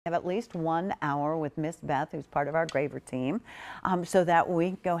Have at least 1 hour with Miss Beth, who's part of our Graver team, so that we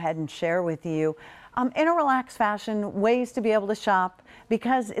can go ahead and share with you in a relaxed fashion ways to be able to shop,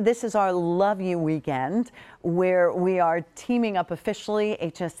 because this is our Love You weekend where we are teaming up officially,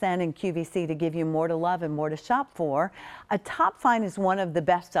 HSN and QVC, to give you more to love and more to shop for. A top find is one of the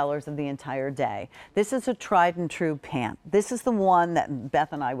best sellers of the entire day. This is a tried and true pant. This is the one that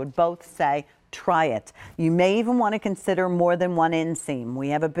Beth and I would both say, try it. You may even want to consider more than one inseam. We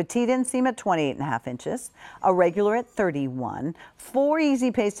have a petite inseam at 28.5 inches, a regular at 31, 4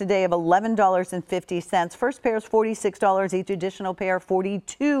 easy pays today of $11.50. First pair is $46, each additional pair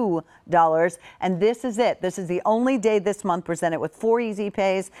 $42. And this is it. This is the only day this month presented with 4 easy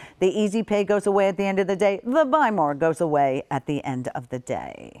pays. The easy pay goes away at the end of the day. The buy more goes away at the end of the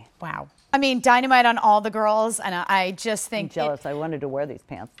day. Wow. I mean, dynamite on all the girls, and I just think... I'm jealous. I wanted to wear these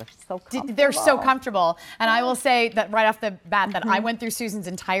pants. They're so comfortable. They're so comfortable. And I will say that right off the bat that I went through Susan's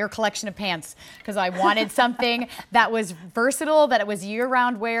entire collection of pants because I wanted something that was versatile, that it was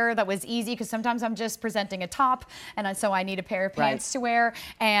year-round wear, that was easy, because sometimes I'm just presenting a top, and so I need a pair of pants to wear.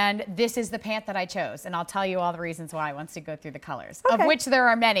 And this is the pant that I chose. And I'll tell you all the reasons why once we go through the colors, of which there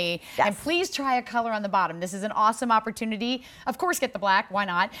are many. Yes. And please try a color on the bottom. This is an awesome opportunity. Of course, get the black. Why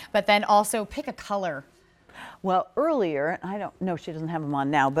not? But then also pick a color. Well, earlier, I don't know, she doesn't have them on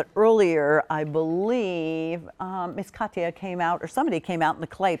now, but earlier, I believe Miss Katya came out, or somebody came out in the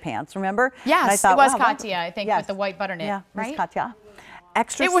clay pants, remember? Yes, it was Katya, I think, with the white butternut, right? Miss Katya.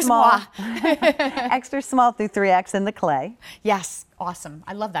 Extra it was small. Extra small through 3X in the clay. Yes, awesome.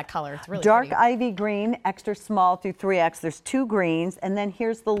 I love that color. It's really dark pretty. Ivy green, extra small through 3X. There's 2 greens, and then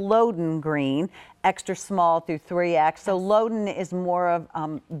here's the Loden green, extra small through 3X. Yes. So Loden is more of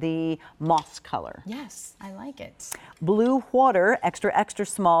the moss color. Yes, I like it. Blue water, extra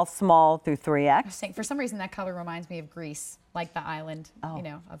small, small through 3X. I was saying, for some reason, that color reminds me of Greece, like the island, you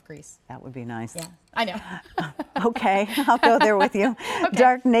know, of Greece. That would be nice. Yeah, I know. Okay, I'll go there with you. Okay.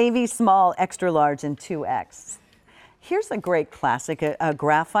 Dark navy, small, extra large, and 2X. Here's a great classic, a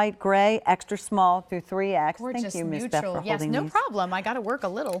graphite gray, extra small through 3X. Gorgeous. Thank you, Miss Beth, Neutral. for Yes, holding no these. problem. I got to work a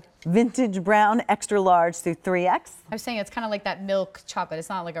little. Vintage brown, extra large through 3X. I was saying it's kind of like that milk chocolate. It's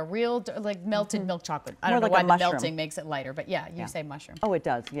not like a real, like melted milk chocolate. I don't More know like why a the mushroom. melting makes it lighter, but yeah, you say mushroom. Oh, it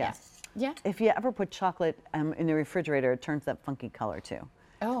does, yes. Yeah. If you ever put chocolate in the refrigerator, it turns that funky color too.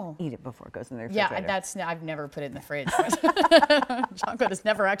 Oh. Eat it before it goes in the refrigerator. Yeah, I've never put it in the fridge. Chocolate has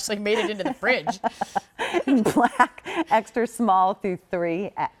never actually made it into the fridge. Black, extra small through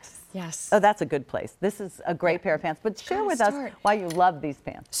 3X. Yes. Oh, that's a good place. This is a great pair of pants. But share with us why you love these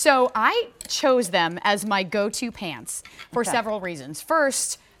pants. So I chose them as my go-to pants for several reasons.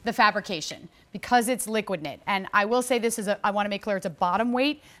 First, the fabrication, because it's liquid knit. And I will say this is I want to make clear it's a bottom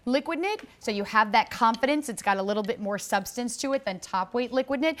weight liquid knit, so you have that confidence. It's got a little bit more substance to it than top weight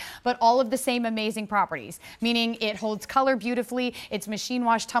liquid knit, but all of the same amazing properties, meaning it holds color beautifully, it's machine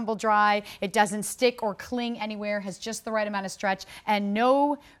wash, tumble dry, it doesn't stick or cling anywhere, has just the right amount of stretch, and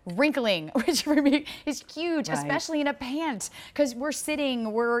no wrinkling, which for me is huge, especially in a pant, because we're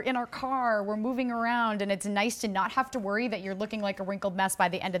sitting, we're in our car, we're moving around, and it's nice to not have to worry that you're looking like a wrinkled mess by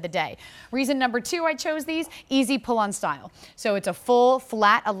the end of the day. Reason number 2 I chose these, easy pull-on style. So it's a full,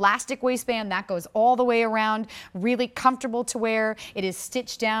 flat, elastic waistband that goes all the way around, really comfortable to wear. It is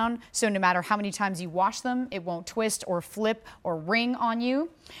stitched down, so no matter how many times you wash them, it won't twist or flip or ring on you.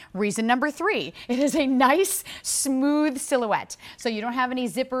 Reason number 3, it is a nice, smooth silhouette. So you don't have any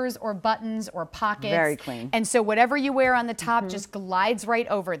zippers or buttons or pockets. Very clean. And so whatever you wear on the top just glides right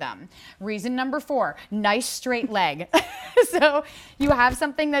over them. Reason number 4, nice straight leg. So you have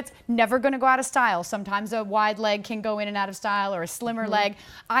something that's never going to go out of style. Sometimes a wide leg can go in and out of style, or a slimmer leg.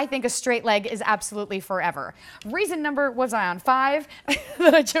 I think a straight leg is absolutely forever. Reason number, was I on 5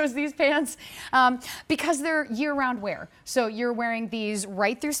 that I chose these pants? Because they're year-round wear. So you're wearing these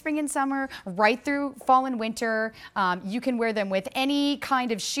right through spring and summer, right through fall and winter. You can wear them with any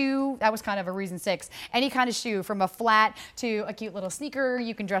kind of shoe. That was kind of a reason 6. Any kind of shoe, from a flat to a cute little sneaker.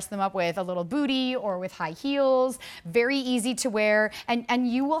 You can dress them up with a little bootie or with high heels. Very easy to wear, and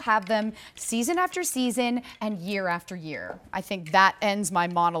you will have them season after season and year after year. I think that ends my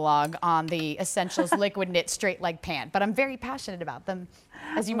monologue on the Essentials liquid knit straight leg pant, but I'm very passionate about them,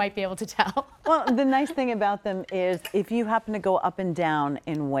 as you might be able to tell. Well, the nice thing about them is if you happen to go up and down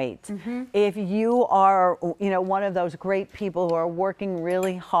in weight, if you are, one of those great people who are working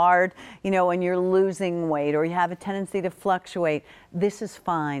really hard, and you're losing weight, or you have a tendency to fluctuate, this is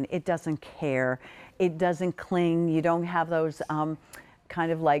fine. It doesn't care. It doesn't cling. You don't have those kind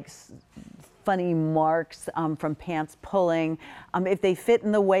of like funny marks from pants pulling. If they fit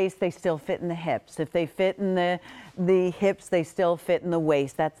in the waist, they still fit in the hips. If they fit in the hips, they still fit in the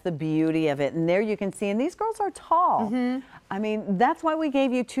waist. That's the beauty of it. And there you can see, and these girls are tall. I mean, that's why we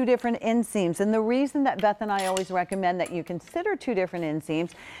gave you 2 different inseams. And the reason that Beth and I always recommend that you consider 2 different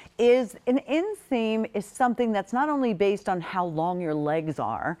inseams is an inseam is something that's not only based on how long your legs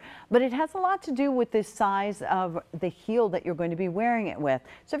are, but it has a lot to do with the size of the heel that you're going to be wearing it with.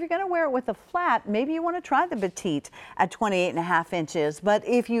 So if you're going to wear it with a flat, maybe you want to try the petite at 28.5 inches. But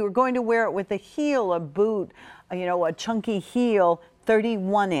if you're going to wear it with a heel, a boot, you know, a chunky heel,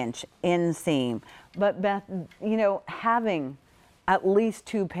 31-inch inseam. But Beth, you know, having at least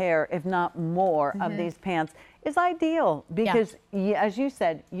 2 pair, if not more, of these pants is ideal because, as you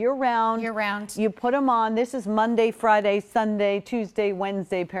said, year round. Year round. You put them on. This is Monday, Friday, Sunday, Tuesday,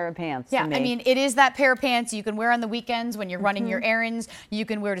 Wednesday pair of pants. Yeah, to me. I mean, it is that pair of pants you can wear on the weekends when you're running your errands. You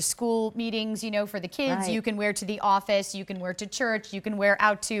can wear to school meetings, you know, for the kids. Right. You can wear to the office. You can wear to church. You can wear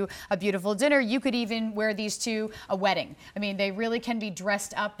out to a beautiful dinner. You could even wear these to a wedding. I mean, they really can be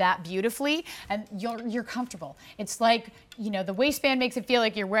dressed up that beautifully, and you're comfortable. It's like, you know, the waistband makes it feel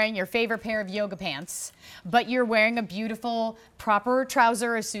like you're wearing your favorite pair of yoga pants, but you're wearing a beautiful, proper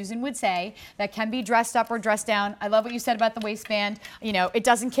trouser, as Susan would say, that can be dressed up or dressed down. I love what you said about the waistband. You know, it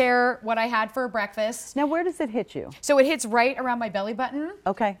doesn't care what I had for breakfast. Now, where does it hit you? So it hits right around my belly button.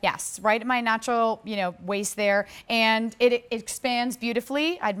 Okay. Yes, right at my natural, you know, waist there. And it expands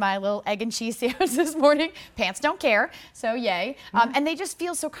beautifully. I had my little egg and cheese sandwich this morning. Pants don't care, so yay. And they just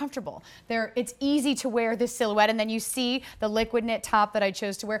feel so comfortable. It's easy to wear this silhouette, and then you see the liquid knit top that I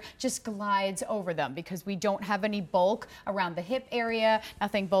chose to wear just glides over them because we don't have any bulk around the hip area,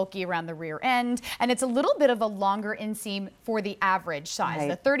 nothing bulky around the rear end, and it's a little bit of a longer inseam for the average size. Right.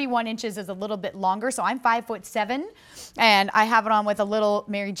 The 31 inches is a little bit longer, so I'm 5'7", and I have it on with a little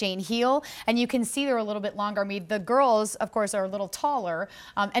Mary Jane heel, and you can see they're a little bit longer. I mean, the girls, of course, are a little taller,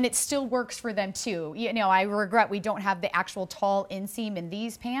 and it still works for them too. You know, I regret we don't have the actual tall inseam in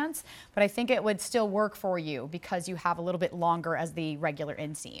these pants, but I think it would still work for you because you have a little bit longer as the regular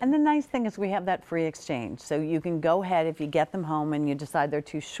inseam. And the nice thing is we have that free exchange. So you can go ahead if you get them home and you decide they're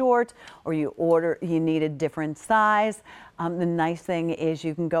too short or you need a different size. The nice thing is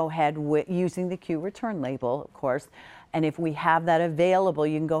you can go ahead with using the Q return label, of course. And if we have that available,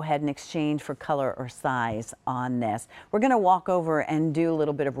 you can go ahead and exchange for color or size on this. We're going to walk over and do a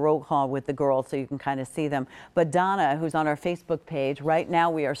little bit of roll call with the girls so you can kind of see them. But Donna, who's on our Facebook page, right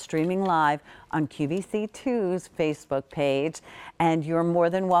now we are streaming live on QVC2's Facebook page. And you're more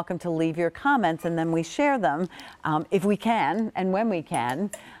than welcome to leave your comments and then we share them if we can and when we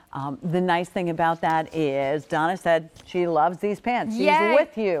can. The nice thing about that is Donna said she loves these pants. She's Yay.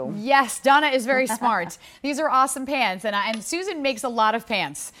 with you. Yes, Donna is very smart. These are awesome pants, and Susan makes a lot of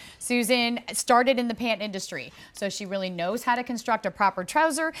pants. Susan started in the pant industry, so she really knows how to construct a proper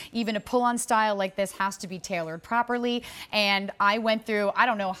trouser. Even a pull-on style like this has to be tailored properly, and I went through, I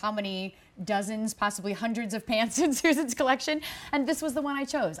don't know how many dozens, possibly hundreds of pants in Susan's collection, and this was the one I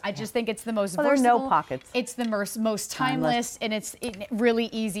chose. I just think it's the most versatile. There are no pockets. It's the most timeless, and it's really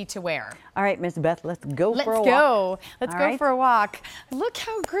easy to wear. All right, Miss Beth, let's go for a walk. Let's go for a walk. Look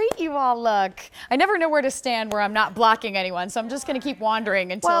how great you all look. I never know where to stand where I'm not blocking anyone, so I'm just going to keep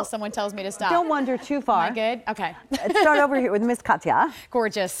wandering until someone tells me to stop. Don't wander too far. Am I good? Okay. Let's start over here with Miss Katya.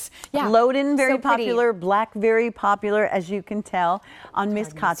 Gorgeous. Yeah. Loden, very So pretty. popular. Black, very popular, as you can tell on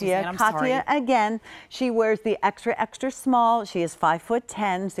Miss Katya. Suzanne, I'm Katya, sorry. again, she wears the extra, extra small. She is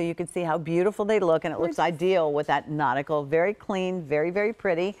 5'10", so you can see how beautiful they look, and it looks ideal with that nautical. Very clean, very, very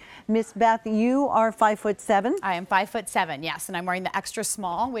pretty. Miss Beth, you are 5'7". I am 5'7", yes, and I'm wearing the extra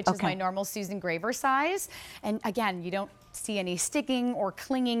small, which is my normal Susan Graver size. And again, you don't see any sticking or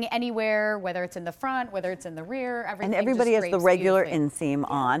clinging anywhere, whether it's in the front, whether it's in the rear, everything. And everybody just has the drapes regular beautifully.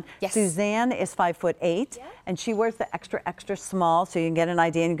 inseam on. Yes. Suzanne is 5'8", and she wears the extra, extra small, so you can get an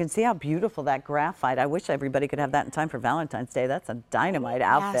idea, and you can see how beautiful that graphite. I wish everybody could have that in time for Valentine's Day. That's a dynamite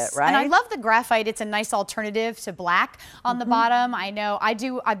outfit, right? And I love the graphite. It's a nice alternative to black on the bottom. I know, I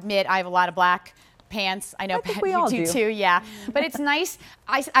do admit I have a lot of black pants. I know I think we all you do too, yeah. But it's nice.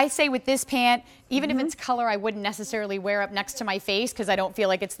 I say with this pant, even if it's color I wouldn't necessarily wear up next to my face because I don't feel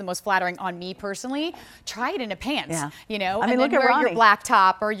like it's the most flattering on me personally, try it in a pants, you know? I mean, and look then at wear Ronnie. your black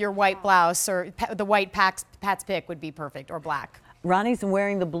top or your white blouse or the white Pat's Pick would be perfect, or black. Ronnie's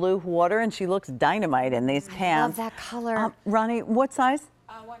wearing the blue water, and she looks dynamite in these pants. Love that color. Ronnie, what size?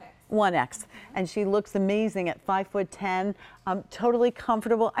 1X. 1X, and she looks amazing at 5'10", totally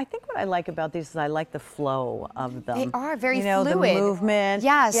comfortable. I think what I like about these is I like the flow of them. They are very you know, fluid. The movement.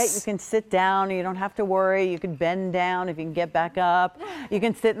 Yes. Yeah, you can sit down. You don't have to worry. You can bend down if you can get back up. You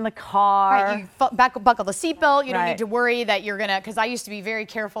can sit in the car. Right, you buckle the seatbelt. You don't Right. need to worry that you're gonna, because I used to be very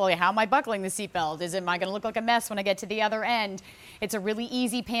careful. How am I buckling the seatbelt? Am I gonna look like a mess when I get to the other end? It's a really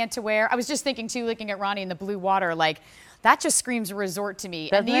easy pant to wear. I was just thinking too, looking at Ronnie in the blue water, like that just screams resort to me.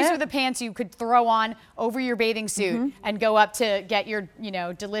 Doesn't and these it? are the pants you could throw on over your bathing suit and go up to get your,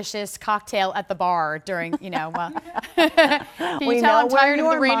 delicious cocktail at the bar during, Can you We tell know I'm where tired of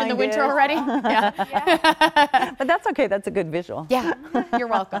the your rain and the mind winter is. already? Yeah. But that's okay. That's a good visual. Yeah, you're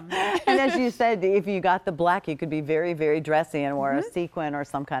welcome. And as you said, if you got the black, you could be very, very dressy and wear a sequin or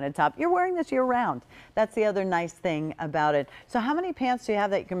some kind of top. You're wearing this year round. That's the other nice thing about it. So how many pants do you have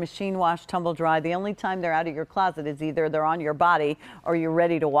that you can machine wash, tumble dry? The only time they're out of your closet is either they're on your body or you're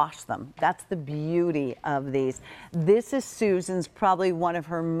ready to wash them. That's the beauty of these. This is Susan's, probably one of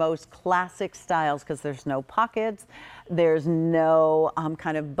her most classic styles because there's no pockets. There's no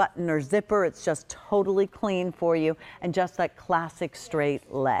kind of button or zipper. It's just totally clean for you and just that classic straight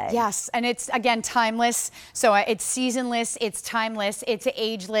leg. Yes, and it's, again, timeless. So it's seasonless, it's timeless, it's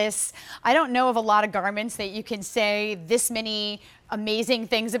ageless. I don't know of a lot of garments that you can say this many amazing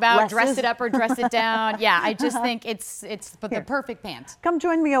things about, dress it up or dress it down. Yeah, I just think it's the perfect pant. Come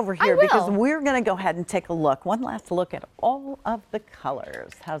join me over here will. because we're going to go ahead and take a look. One last look at all of the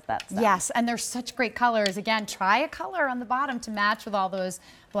colors. How's that sound? Yes, and they're such great colors. Again, try a color on the bottom to match with all those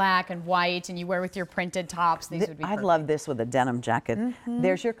black and white, and you wear with your printed tops. These would be perfect. I'd love this with a denim jacket.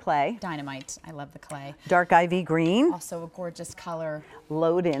 There's your clay. Dynamite. I love the clay. Dark ivy green. Also a gorgeous color.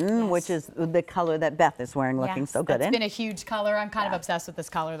 Load in, which is the color that Beth is wearing, looking so good It's in. been a huge color. I'm kind of obsessed with this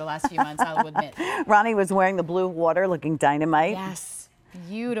color the last few months, I'll admit. Ronnie was wearing the blue water, looking dynamite. Yes,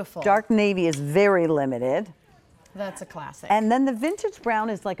 beautiful. Dark navy is very limited. That's a classic. And then the vintage brown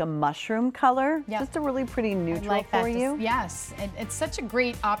is like a mushroom color. Yep. Just a really pretty I neutral like that. for you. Yes, and it's such a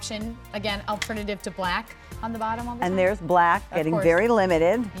great option. Again, alternative to black on the bottom all the time. And there's black, getting course. very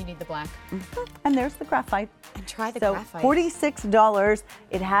limited. You need the black. And there's the graphite. And try the So graphite. $46.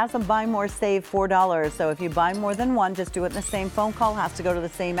 It has a buy more, save $4. So if you buy more than one, just do it in the same phone call, has to go to the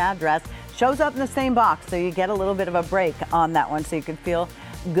same address, shows up in the same box. So you get a little bit of a break on that one so you can feel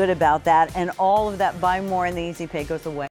good about that. And all of that buy more and the easy pay goes away.